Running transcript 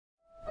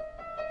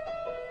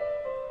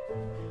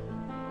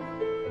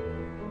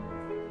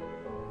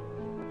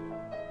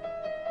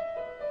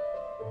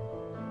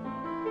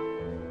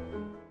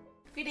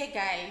Good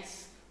day,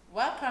 guys.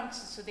 Welcome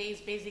to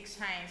today's basic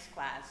science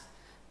class.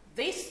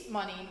 This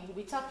morning we'll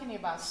be talking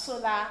about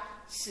solar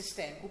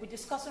system. We'll be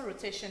discussing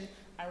rotation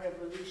and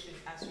revolution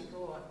as we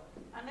go on.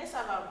 And let's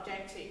have our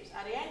objectives.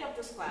 At the end of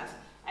this class,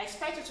 I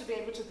expect you to be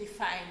able to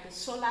define the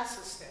solar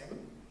system,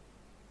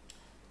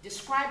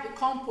 describe the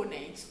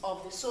components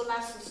of the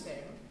solar system,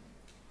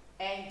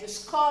 and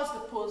discuss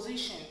the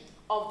position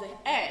of the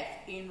Earth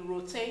in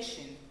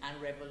rotation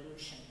and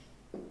revolution.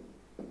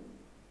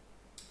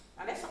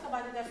 Now let's talk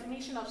about the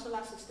definition of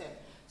solar system.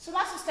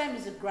 Solar system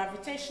is a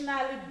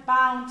gravitationally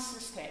bound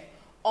system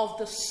of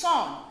the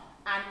sun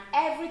and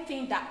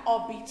everything that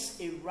orbits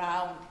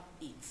around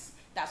it.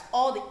 That's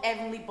all the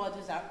heavenly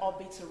bodies that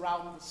orbit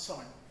around the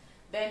sun.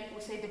 Then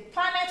we say the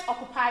planets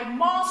occupy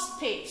more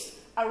space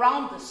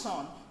around the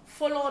sun,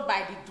 followed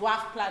by the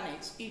dwarf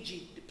planets,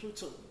 e.g. the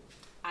Pluto,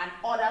 and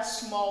other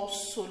small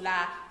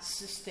solar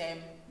system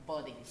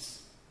bodies.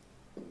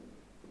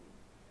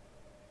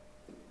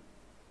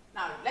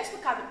 Now, let's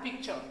look at the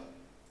picture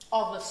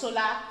of the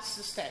solar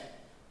system.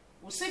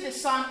 We see the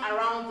sun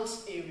around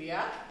this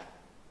area.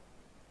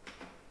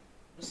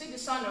 We see the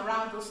sun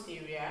around this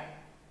area.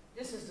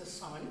 This is the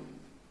sun.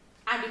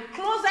 And the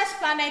closest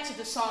planet to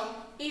the sun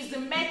is the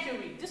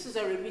Mercury. This is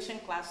a revision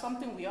class,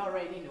 something we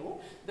already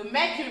know. The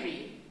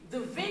Mercury,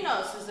 the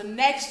Venus is the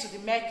next to the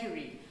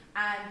Mercury.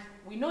 And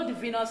we know the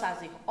Venus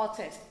as the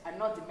hottest and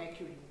not the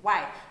Mercury.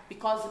 Why?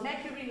 Because the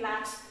Mercury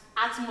lacks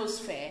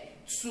atmosphere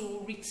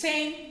to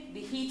retain the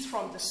heat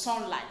from the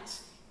sunlight.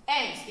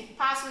 Hence, it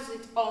passes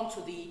it on to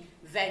the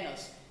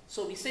Venus.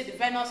 So we say the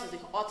Venus is the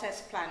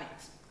hottest planet.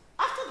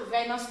 After the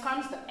Venus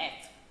comes the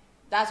Earth.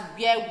 That's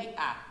where we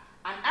are.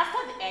 And after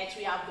the Earth,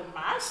 we have the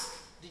Mars,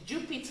 the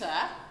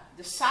Jupiter,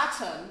 the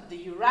Saturn, the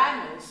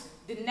Uranus,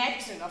 the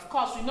Neptune. Of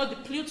course, we know the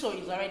Pluto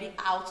is already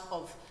out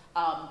of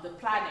the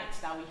planets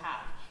that we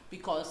have,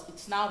 because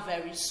it's now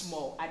very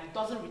small and it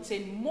doesn't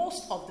retain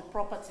most of the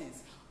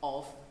properties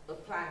of the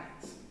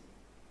planet.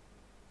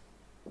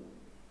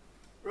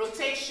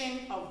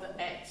 Rotation of the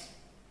Earth.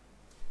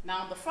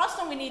 Now, the first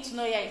thing we need to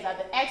know here is that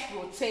the Earth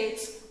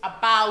rotates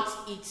about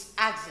its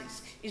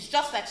axis. It's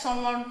just like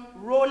someone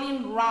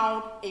rolling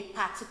around a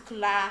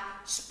particular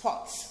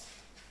spot.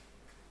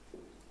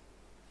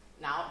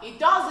 Now, it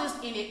does this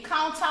in a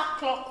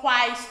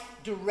counterclockwise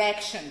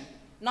direction.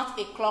 Not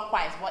a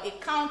clockwise, but a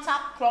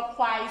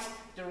counterclockwise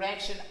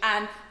direction.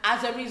 And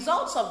as a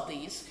result of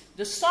this,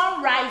 the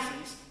sun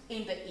rises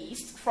in the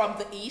east, from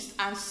the east,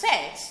 and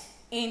sets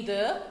in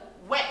the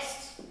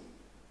west.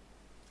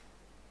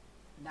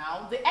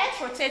 Now, the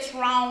Earth rotates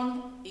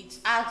around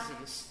its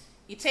axis.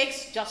 It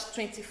takes just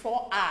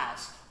 24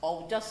 hours,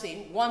 or we'll just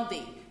say 1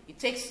 day. It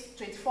takes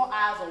 24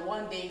 hours or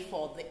 1 day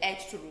for the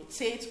Earth to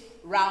rotate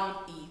around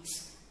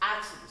its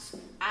axis.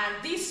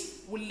 And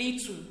this will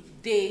lead to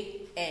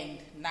day and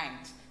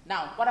night.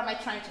 Now, what am I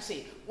trying to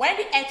say? When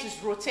the Earth is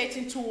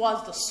rotating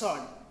towards the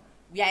sun,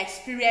 we are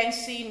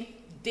experiencing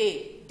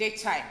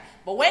daytime.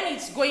 But when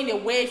it's going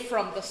away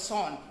from the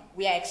sun,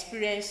 we are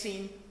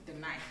experiencing the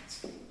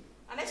night.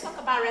 And let's talk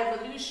about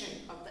revolution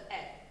of the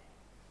Earth.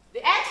 The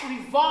Earth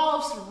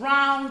revolves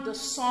around the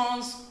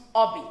sun's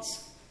orbit.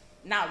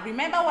 Now,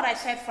 remember what I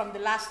said from the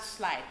last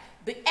slide.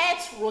 The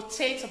Earth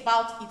rotates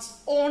about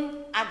its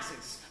own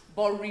axis,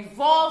 but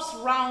revolves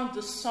around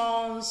the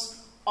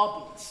sun's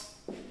orbit.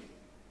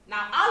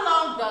 Now, how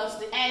long does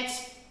the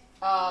Earth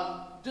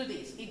do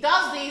this? It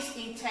does this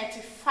in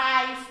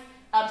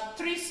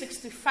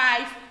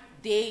 365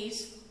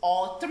 days,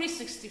 or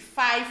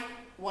 365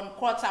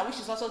 1/4, which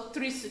is also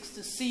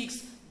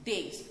 366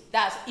 days.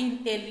 That's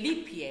in a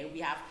leap year, we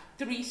have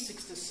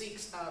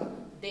 366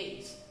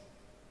 days.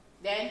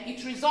 Then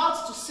it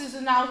results to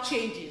seasonal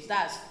changes.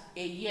 That's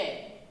a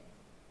year.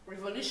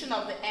 Revolution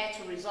of the Earth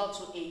will result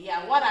to a year.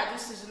 What are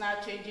these seasonal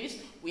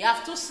changes? We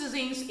have 2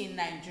 seasons in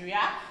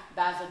Nigeria.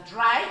 That's the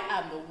dry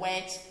and the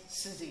wet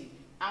season.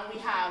 And we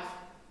have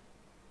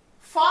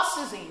 4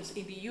 seasons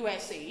in the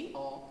USA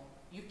or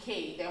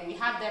UK. Then we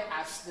have them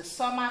as the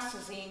summer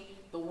season,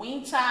 the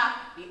winter,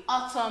 the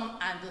autumn,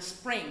 and the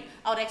spring.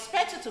 I would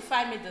expect you to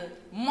find me the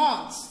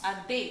months and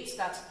dates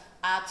that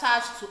are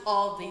attached to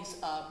all these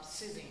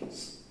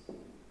seasons.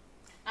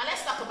 Now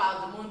let's talk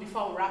about the moon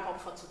before we wrap up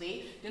for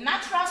today. The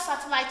natural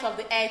satellite of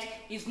the Earth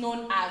is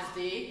known as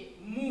the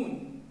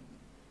moon.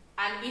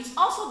 And it's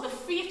also the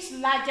 5th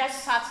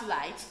largest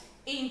satellite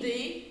in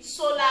the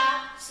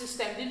solar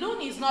system. The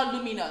moon is not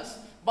luminous,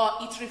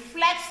 but it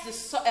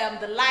reflects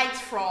the light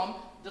from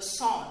the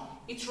sun.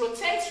 It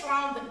rotates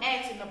around the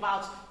Earth in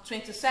about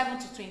 27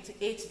 to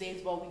 28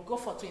 days, but we go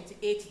for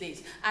 28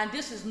 days. And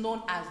this is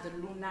known as the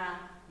lunar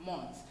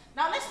month.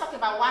 Now let's talk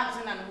about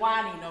waxing and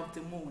waning of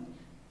the moon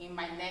in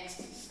my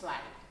next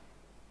slide.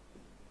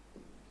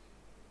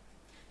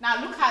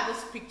 Now look at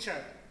this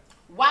picture.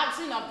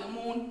 Waxing of the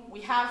moon, we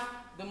have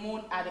the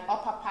moon at the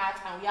upper part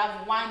and we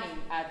have waning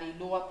at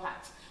the lower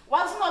part.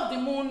 Waxing of the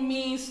moon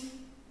means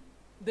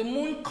the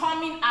moon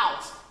coming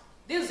out.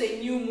 This is a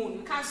new moon,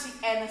 you can't see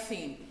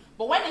anything.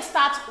 But when it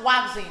starts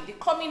waxing, the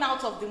coming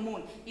out of the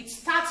moon, it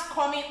starts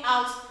coming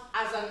out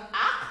as an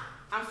arc,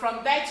 and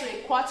from there to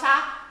a quarter,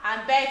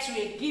 and then to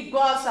a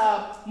gibbous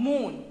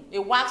moon, a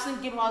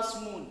waxing gibbous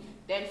moon.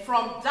 Then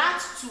from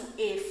that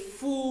to a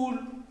full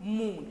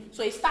moon.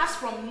 So it starts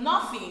from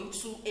nothing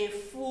to a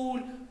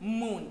full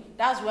moon.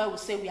 That's why we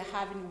say we are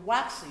having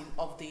waxing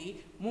of the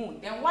moon.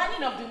 Then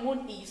waning of the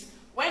moon is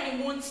when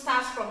the moon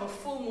starts from a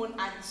full moon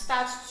and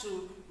starts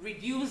to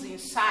reduce in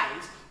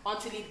size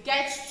until it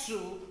gets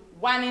to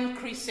waning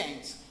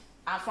crescent.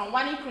 And from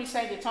waning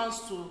crescent it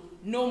turns to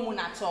no moon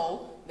at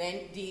all.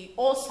 Then the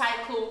whole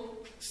cycle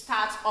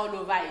starts all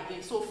over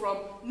again. So from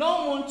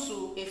no moon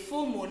to a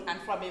full moon, and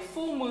from a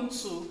full moon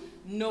to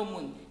no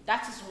moon.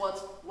 That is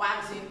what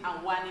waxing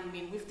and waning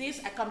mean. With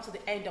this, I come to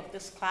the end of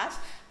this class.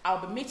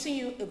 I'll be meeting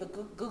you in the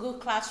Google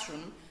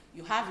Classroom.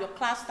 You have your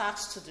class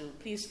tasks to do.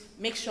 Please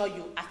make sure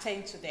you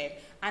attend to them.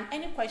 And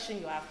any question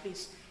you have,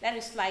 please let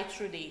it slide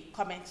through the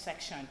comment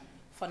section.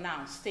 For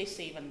now, stay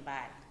safe and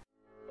bye.